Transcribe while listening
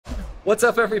What's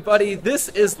up, everybody? This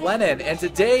is Lennon, and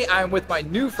today I'm with my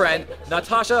new friend,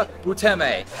 Natasha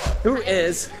Buteme, who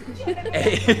is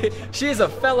she is a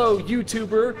fellow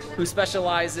YouTuber who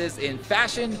specializes in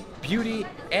fashion, beauty,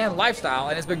 and lifestyle,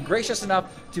 and has been gracious enough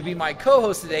to be my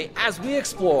co-host today as we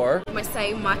explore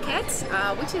Maasai market,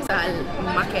 which is a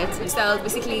market that sells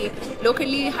basically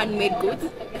locally handmade goods,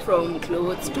 from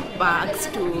clothes to bags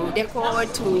to decor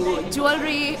to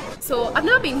jewelry. So I've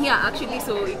never been here actually,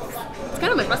 so it's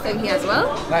kind of my first time here as well.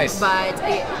 Nice. But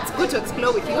it's good to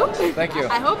explore with you. Thank you.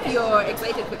 I hope you're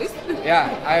excited for this.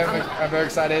 Yeah, I'm very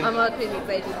excited. I'm actually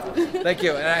excited too. Thank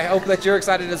you, and I hope that you're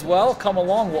excited as well. Come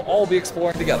along, we'll all be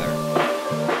exploring together.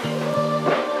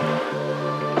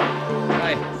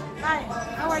 Hi. Hi,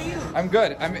 how are you? I'm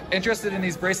good. I'm interested in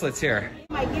these bracelets here.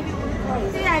 I give you good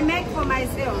price. See, I make for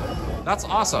myself. That's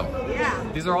awesome. Yeah.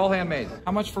 These are all handmade.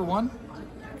 How much for one?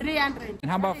 300.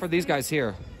 And how about for these guys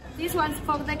here? This one's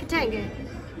for the kitenge.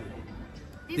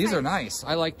 These are nice.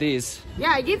 I like these.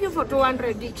 Yeah, I give you for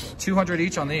 200 each. 200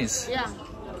 each on these. Yeah.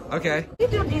 Okay.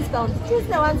 Give you discount. Choose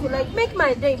the ones you like. Make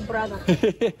my day, brother.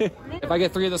 If I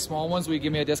get 3 of the small ones, will you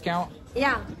give me a discount?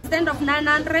 Yeah. Instead of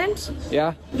 900,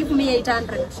 Yeah. give me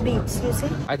 800 beads, you see?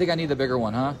 I think I need the bigger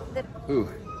one, huh? Ooh.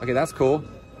 Okay, that's cool.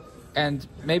 And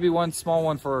maybe one small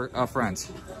one for friends.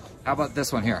 How about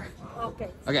this one here? Okay.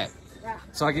 Okay. Yeah.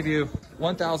 So I give you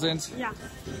 1,000 Yeah.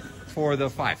 for the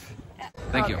 5.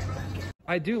 Thank you.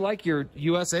 I do like your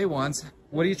USA ones.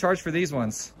 What do you charge for these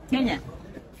ones? Kenya.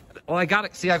 Well, I got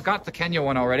it. See, I've got the Kenya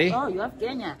one already. Oh, you have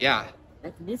Kenya. Yeah.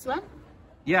 Like this one?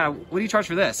 Yeah. What do you charge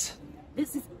for this?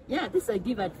 This is, yeah, this I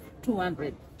give at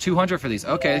 200. 200 for these.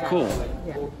 Okay, cool.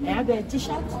 Yeah. I have a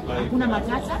t-shirt. Hakuna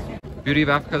matata. Beauty of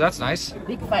Africa. That's nice.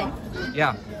 Big 5.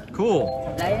 Yeah.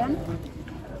 Cool. Lion.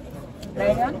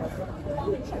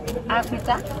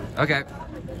 Africa. Okay.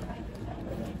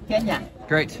 Kenya.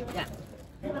 Great. Yeah.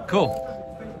 Cool.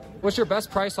 What's your best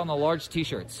price on the large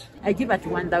t-shirts? I give at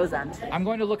 1,000. I'm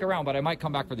going to look around, but I might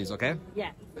come back for these, okay?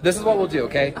 Yeah. This is what we'll do,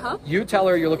 okay? You tell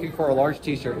her you're looking for a large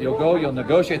t-shirt. You'll go, you'll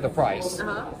negotiate the price.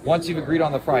 Once you've agreed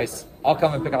on the price, I'll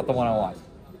come and pick out the one I want.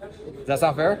 Does that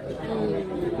sound fair?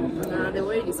 The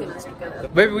way you say us together.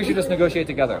 Maybe we should just negotiate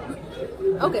together.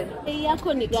 Okay.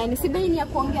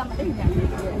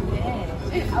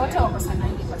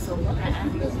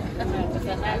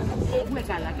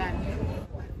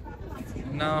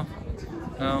 No.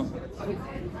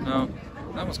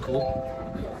 That was cool.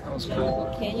 That was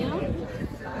cool. Kenya.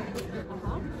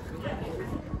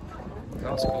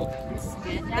 That was cool.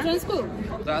 This one's cool.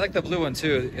 I like the blue one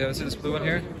too. Yeah, see this blue one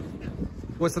here?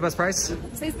 What's the best price?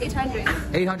 It says 800.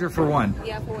 800 for one.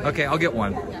 Yeah, for one. Okay, I'll get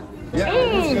one. Yeah. Yeah,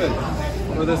 that's good.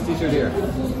 For this t-shirt here.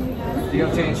 You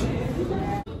have change?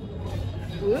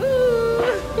 Ooh.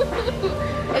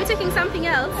 Are you taking something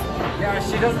else? Yeah,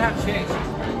 she doesn't have change.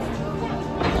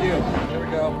 Thank you. There we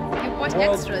go. You bought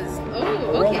World- extras. Oh, The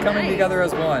world okay, coming nice. together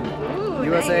as one. Ooh,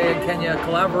 USA nice. and Kenya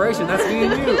collaboration. That's me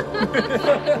and you.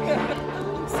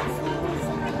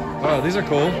 Oh, these are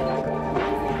cool.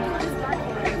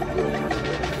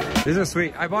 These are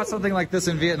sweet. I bought something like this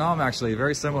in Vietnam, actually.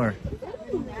 Very similar.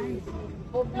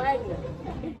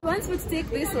 Wants me to take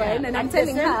this one, and I'm At the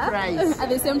telling same her price. at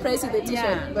the same price with the t-shirt.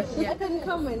 Yeah. But I can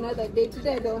come another day.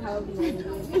 Today I don't have money.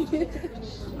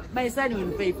 My son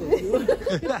will pay for you.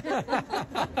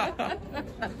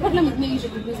 Problem with me, you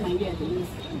should use my ear to use.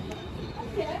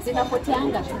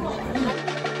 Zinapoteanga tu.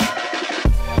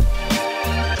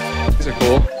 These are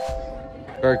cool.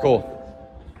 Very cool.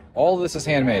 All of this is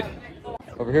handmade.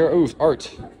 Over here, ooh, art.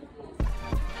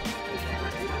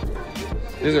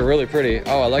 These are really pretty.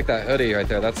 Oh, I like that hoodie right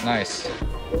there. That's nice.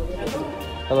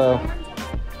 Hello.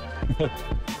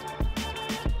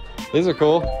 These are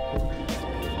cool.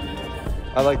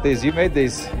 I like these. You made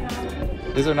these.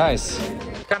 These are nice.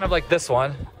 Kind of like this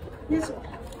one. This one.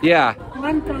 Yeah.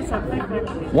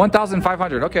 1,500.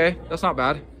 1,500. Okay, that's not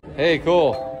bad. Hey,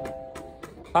 cool.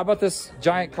 How about this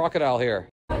giant crocodile here?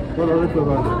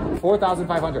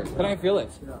 4,500. Can I feel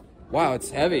it? Wow, it's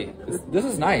heavy. This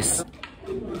is nice.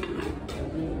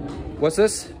 What's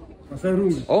this?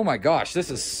 Oh my gosh, this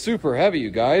is super heavy, you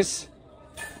guys.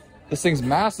 This thing's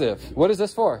massive. What is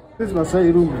this for? This is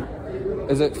Maasai room.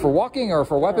 Is it for walking or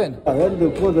for weapon?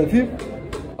 And for the tip.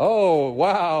 Oh,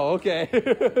 wow, okay.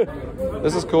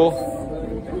 This is cool.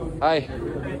 Hi.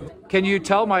 Can you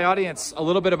tell my audience a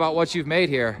little bit about what you've made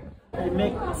here? I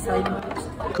make side marks.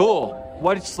 Cool.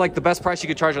 What's like the best price you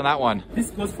could charge on that one? This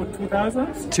goes for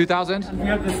 2,000. 2,000? We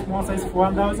have the small size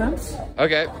for 1,000.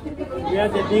 Okay. We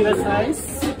have the bigger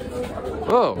size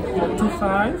Whoa, for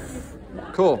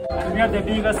 2,500. cool. We have the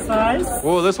bigger size.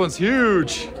 Whoa, this one's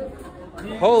huge.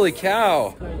 Holy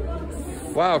cow.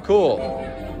 Wow, cool.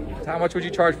 How much would you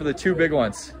charge for the 2 big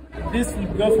ones? This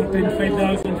would go for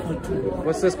 25,000 for 2.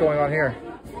 What's this going on here?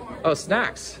 Oh,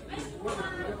 snacks.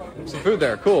 Some food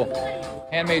there, cool.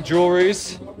 Handmade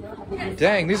jewelries.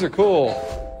 Dang, these are cool.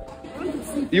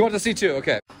 You want to see too?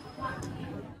 Okay.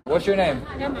 What's your name?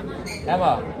 Emma.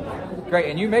 Emma. Great,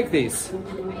 and you make these.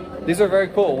 These are very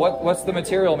cool. What's the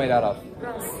material made out of?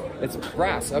 Brass. It's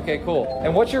brass. Okay, cool.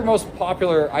 And what's your most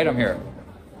popular item here?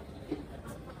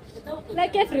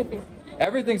 Like everything.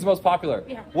 Everything's most popular.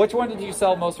 Yeah. Which one did you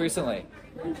sell most recently?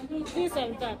 This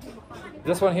and that.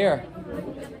 This one here.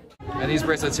 And these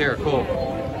bracelets here, cool.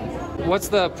 What's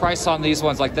the price on these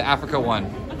ones, like the Africa one?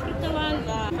 Africa one,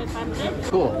 500.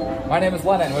 Cool. My name is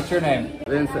Lennon. What's your name?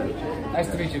 Vincent. Nice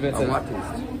to meet you, Vincent. I'm an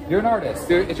artist. You're an artist.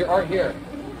 Is your art here?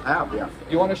 I have, yeah.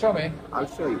 You want to show me? I'll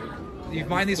show you. You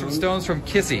mined these from stones from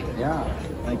Kissy. Yeah.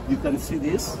 Like you can see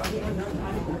this.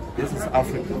 This is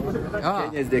Africa. Ah.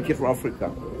 Kenya is the key to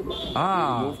Africa.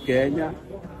 Ah. Move Kenya,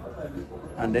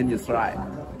 and then you try.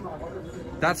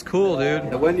 That's cool, dude.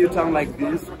 And when you turn like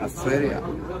this, Australia,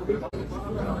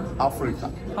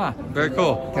 Africa. Huh, very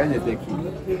cool. Kenya is the key.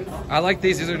 I like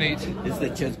these. These are neat. This is the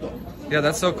chessboard. Yeah,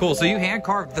 that's so cool. So you hand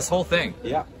carved this whole thing?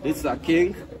 Yeah. This is a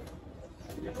king,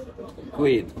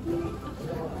 queen.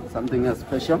 Something else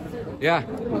special. Yeah.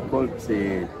 We call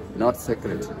it not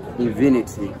secret.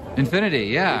 Infinity. Infinity,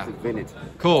 yeah. It's infinity.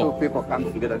 Cool. Two people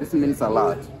come together. This means a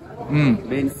lot.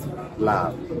 Means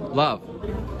love. Love.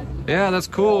 Yeah, that's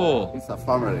cool. It's a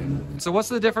family. So what's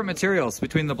the different materials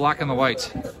between the black and the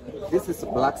white? This is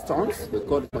black stones. We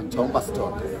call it Conchomba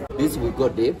stone. This will go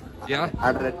deep. Yeah?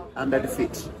 100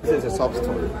 feet. This is a soft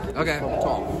stone. Okay. From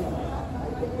top.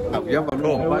 We have a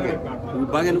cool. Bargain. We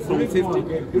bargain from 50.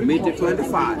 We made it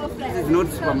 25. This is not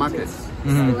supermarkets.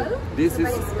 This is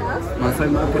Maasai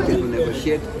market. You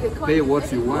negotiate, pay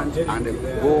what you want, and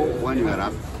go when you are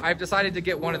up. I've decided to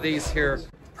get one of these here.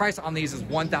 Price on these is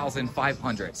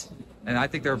 1,500. And I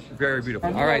think they're very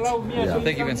beautiful. All right. Yeah.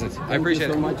 Thank you, Vincent. I appreciate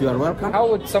Thank you so it. much. You are welcome. How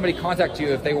would somebody contact you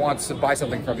if they want to buy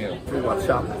something from you? Through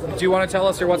WhatsApp. Do you want to tell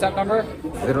us your WhatsApp number?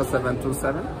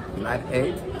 0727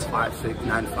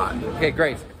 985695. Okay,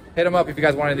 great. Hit them up if you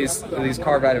guys want these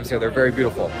carved items here. They're very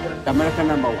beautiful. American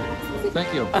 #1.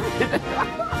 Thank you.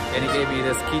 And he gave me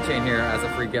this keychain here as a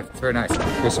free gift. It's very nice.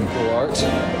 Here's some cool art.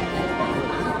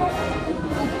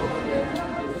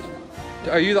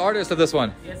 Are you the artist of this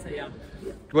one? Yes, I am.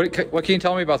 What can you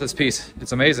tell me about this piece?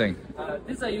 It's amazing.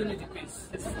 This is a unity piece.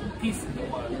 It's peace in the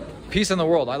world. Peace in the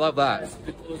world. I love that.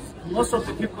 Because most of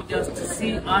the people just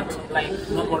see art like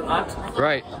normal art.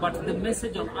 Right. But the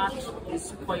message of art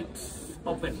is quite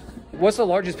open. What's the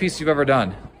largest piece you've ever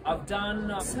done? I've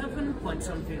done 7 point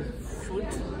something foot,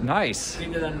 Nice.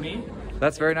 bigger than me.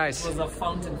 That's very It nice. was a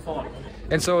fountain fall.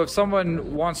 And so if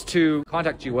someone wants to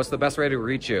contact you, what's the best way to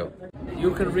reach you?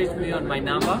 You can reach me on my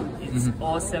number. It's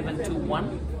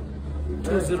 0721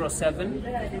 207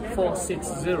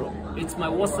 460. It's my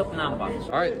WhatsApp number.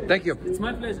 All right. Thank you. It's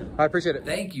my pleasure. I appreciate it.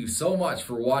 Thank you so much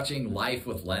for watching Life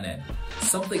with Lennon.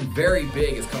 Something very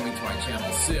big is coming to my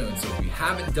channel soon, so if you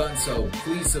haven't done so,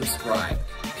 please subscribe.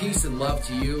 Peace and love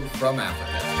to you from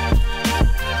Africa.